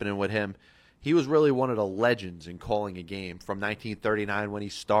up happening with him. He was really one of the legends in calling a game from 1939 when he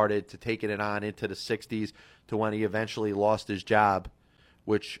started to taking it on into the 60s to when he eventually lost his job,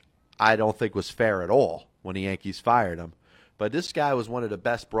 which I don't think was fair at all when the Yankees fired him. But this guy was one of the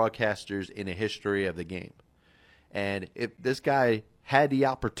best broadcasters in the history of the game. And if this guy had the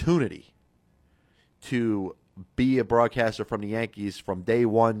opportunity to be a broadcaster from the Yankees from day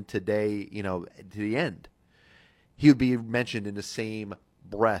one to to the end, he would be mentioned in the same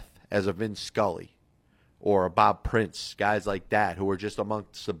breath as a Vin Scully or a Bob Prince, guys like that who are just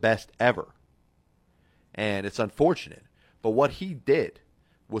amongst the best ever. And it's unfortunate. But what he did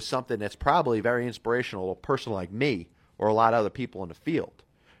was something that's probably very inspirational to a person like me or a lot of other people in the field.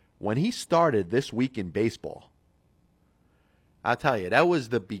 When he started This Week in Baseball, I'll tell you, that was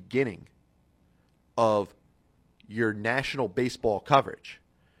the beginning of your national baseball coverage,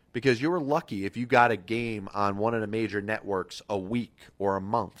 because you were lucky if you got a game on one of the major networks a week or a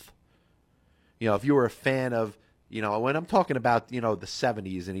month. If you were a fan of, when I'm talking about, the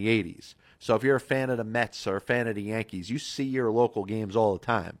 70s and the 80s. So if you're a fan of the Mets or a fan of the Yankees, you see your local games all the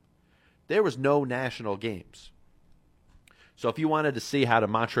time. There was no national games. So if you wanted to see how the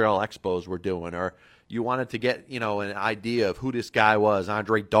Montreal Expos were doing, or you wanted to get, an idea of who this guy was,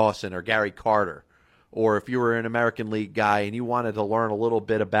 Andre Dawson or Gary Carter, or if you were an American League guy and you wanted to learn a little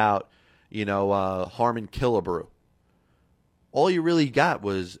bit about, Harmon Killebrew, all you really got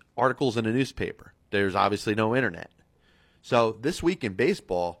was articles in a newspaper. There's obviously no internet. So This Week in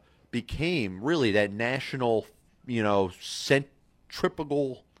Baseball became really that national,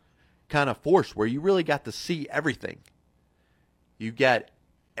 centripetal kind of force where you really got to see everything. You get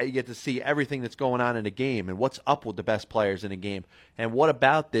to see everything that's going on in the game and what's up with the best players in the game. And what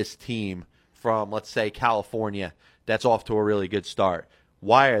about this team from, let's say, California that's off to a really good start?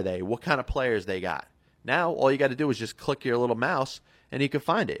 Why are they? What kind of players they got? Now, all you got to do is just click your little mouse and you can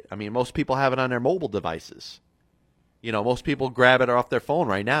find it. I mean, most people have it on their mobile devices. Most people grab it off their phone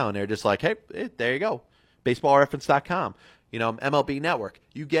right now and they're just like, hey, there you go. BaseballReference.com. MLB Network.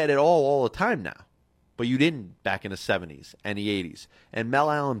 You get it all the time now. But you didn't back in the 70s and the 80s. And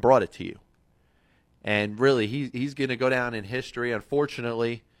Mel Allen brought it to you. And really, he's going to go down in history,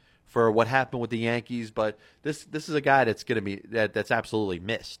 unfortunately, for what happened with the Yankees. But this is a guy that's going to be that's absolutely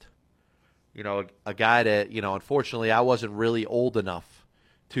missed. A guy that, unfortunately, I wasn't really old enough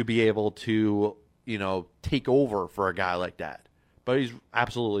to be able to, take over for a guy like that. But he's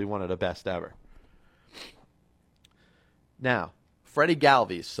absolutely one of the best ever. Now, Freddie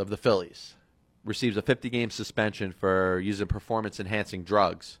Galvis of the Phillies receives a 50-game suspension for using performance-enhancing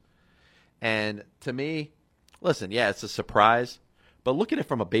drugs. And to me, listen, yeah, it's a surprise, but look at it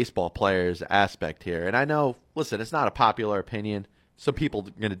from a baseball player's aspect here. And I know, listen, it's not a popular opinion. Some people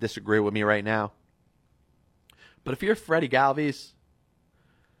are going to disagree with me right now. But if you're Freddie Galvis,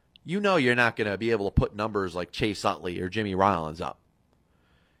 you're not going to be able to put numbers like Chase Utley or Jimmy Rollins up.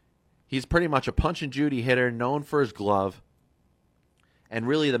 He's pretty much a punch-and-judy hitter known for his glove. And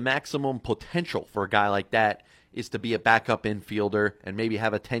really the maximum potential for a guy like that is to be a backup infielder and maybe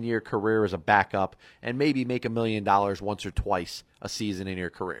have a 10-year career as a backup and maybe make $1 million once or twice a season in your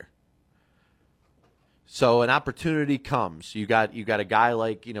career. So an opportunity comes. You got a guy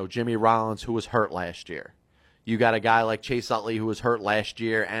like, Jimmy Rollins who was hurt last year. You got a guy like Chase Utley who was hurt last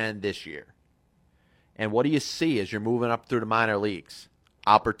year and this year. And what do you see as you're moving up through the minor leagues?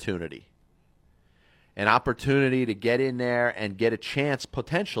 Opportunity. An opportunity to get in there and get a chance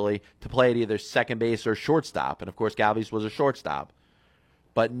potentially to play at either second base or shortstop. And, of course, Galvis was a shortstop.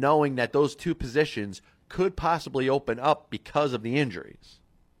 But knowing that those two positions could possibly open up because of the injuries.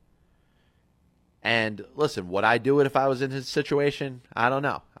 And, listen, would I do it if I was in his situation? I don't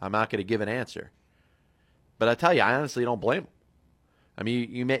know. I'm not going to give an answer. But I tell you, I honestly don't blame him. I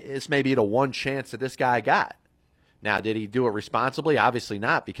mean, this may be the one chance that this guy got. Now, did he do it responsibly? Obviously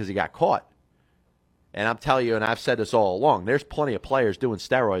not, because he got caught. And I'm telling you, and I've said this all along, there's plenty of players doing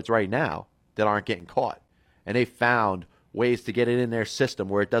steroids right now that aren't getting caught. And they found ways to get it in their system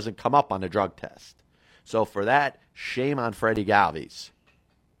where it doesn't come up on the drug test. So for that, shame on Freddie Galvis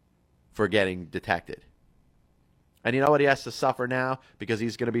for getting detected. And you know what he has to suffer now? Because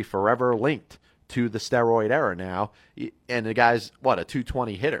he's going to be forever linked to the steroid era now. And the guy's, a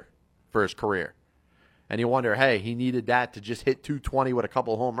 220 hitter for his career. And you wonder, hey, he needed that to just hit 220 with a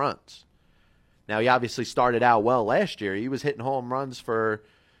couple of home runs. Now, he obviously started out well last year. He was hitting home runs for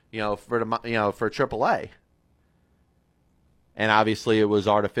AAA. And obviously it was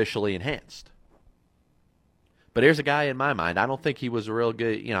artificially enhanced. But here's a guy in my mind. I don't think he was a real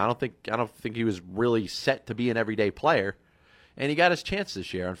good, I don't think he was really set to be an everyday player. And he got his chance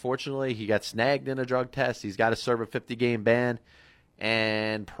this year. Unfortunately, he got snagged in a drug test. He's got to serve a 50-game ban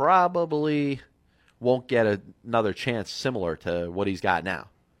and probably won't get another chance similar to what he's got now.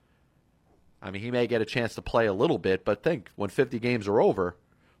 I mean, he may get a chance to play a little bit, but think when 50 games are over,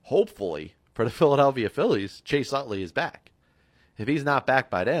 hopefully for the Philadelphia Phillies, Chase Utley is back. If he's not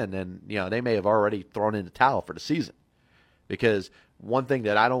back by then, they may have already thrown in the towel for the season. Because one thing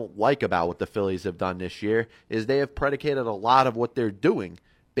that I don't like about what the Phillies have done this year is they have predicated a lot of what they're doing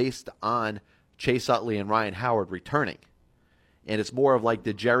based on Chase Utley and Ryan Howard returning. And it's more of like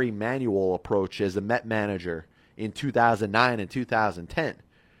the Jerry Manuel approach as the Met manager in 2009 and 2010,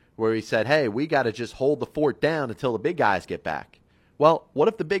 where he said, hey, we got to just hold the fort down until the big guys get back. Well, what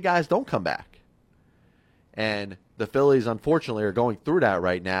if the big guys don't come back? And the Phillies, unfortunately, are going through that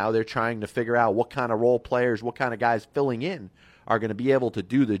right now. They're trying to figure out what kind of role players, what kind of guys filling in are going to be able to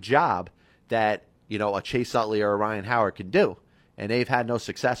do the job that, a Chase Utley or a Ryan Howard can do. And they've had no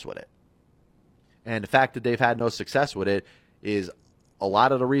success with it. And the fact that they've had no success with it is a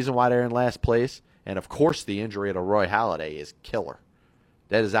lot of the reason why they're in last place. And, of course, the injury to Roy Halladay is killer.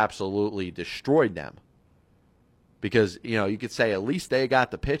 That has absolutely destroyed them. Because, you could say at least they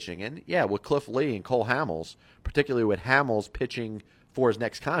got the pitching. And, yeah, with Cliff Lee and Cole Hamels, particularly with Hamels pitching for his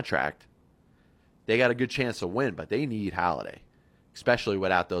next contract, they got a good chance to win. But they need Halladay, especially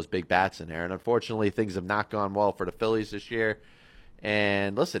without those big bats in there. And, unfortunately, things have not gone well for the Phillies this year.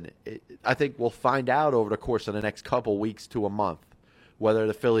 And, listen, I think we'll find out over the course of the next couple weeks to a month whether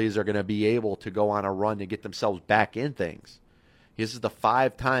the Phillies are going to be able to go on a run to get themselves back in things. This is the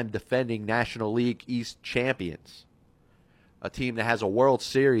 5-time defending National League East champions. A team that has a World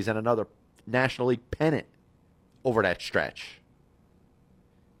Series and another National League pennant over that stretch.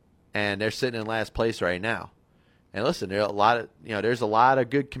 And they're sitting in last place right now. And listen, there's a lot of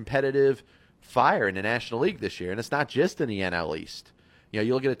good competitive fire in the National League this year. And it's not just in the NL East. You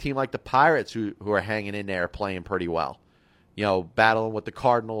look at a team like the Pirates who are hanging in there playing pretty well. Battling with the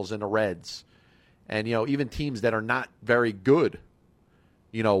Cardinals and the Reds. And, even teams that are not very good,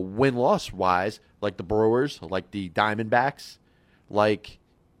 win-loss wise, like the Brewers, like the Diamondbacks, like,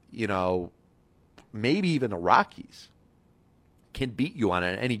 maybe even the Rockies can beat you on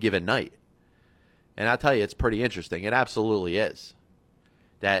any given night. And I'll tell you, it's pretty interesting. It absolutely is.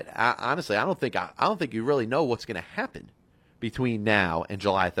 That honestly, I don't think you really know what's going to happen between now and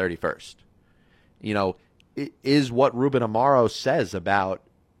July 31st. It is what Ruben Amaro says about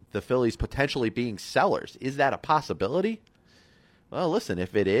the Phillies potentially being sellers. Is that a possibility? Well, listen,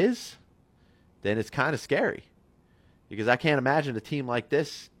 if it is, then it's kind of scary. Because I can't imagine a team like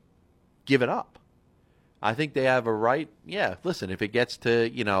this give it up. I think they have a right. Yeah, listen, if it gets to,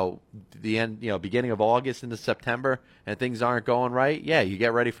 the end, beginning of August into September and things aren't going right, yeah, you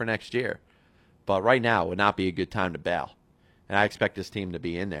get ready for next year. But right now would not be a good time to bail. And I expect this team to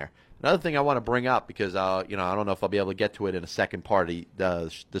be in there. Another thing I want to bring up, because, I don't know if I'll be able to get to it in a second part of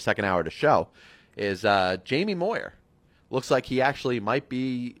the second hour of the show, is Jamie Moyer. Looks like he actually might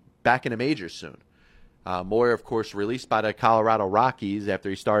be back in the majors soon. Moyer, of course, released by the Colorado Rockies after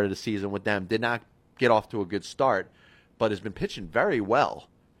he started the season with them. Did not get off to a good start, but has been pitching very well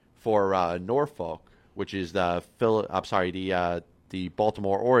for Norfolk, which is the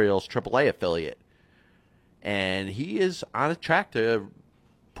Baltimore Orioles AAA affiliate. And he is on a track to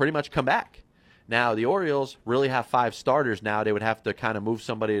pretty much come back. Now, the Orioles really have 5 starters now. They would have to kind of move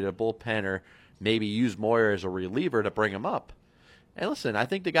somebody to the bullpen or maybe use Moyer as a reliever to bring him up. And listen, I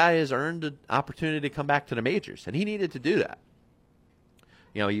think the guy has earned an opportunity to come back to the majors, and he needed to do that.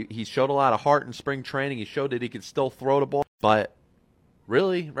 He showed a lot of heart in spring training. He showed that he could still throw the ball. But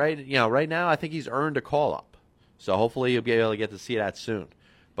really, right now, I think he's earned a call-up. So hopefully you'll be able to get to see that soon.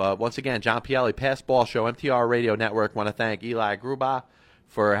 But once again, John Pielli, Pass Ball Show, MTR Radio Network. Want to thank Eli Gruba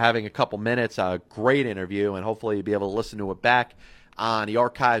for having a couple minutes. A great interview, and hopefully you'll be able to listen to it back on the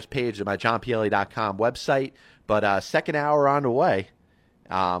archives page of my johnpielli.com website. But second hour on the way.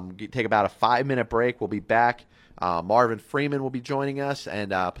 Take about a 5-minute break. We'll be back. Marvin Freeman will be joining us,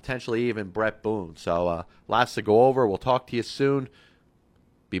 and potentially even Brett Boone. So lots to go over. We'll talk to you soon.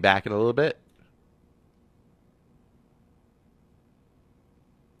 Be back in a little bit.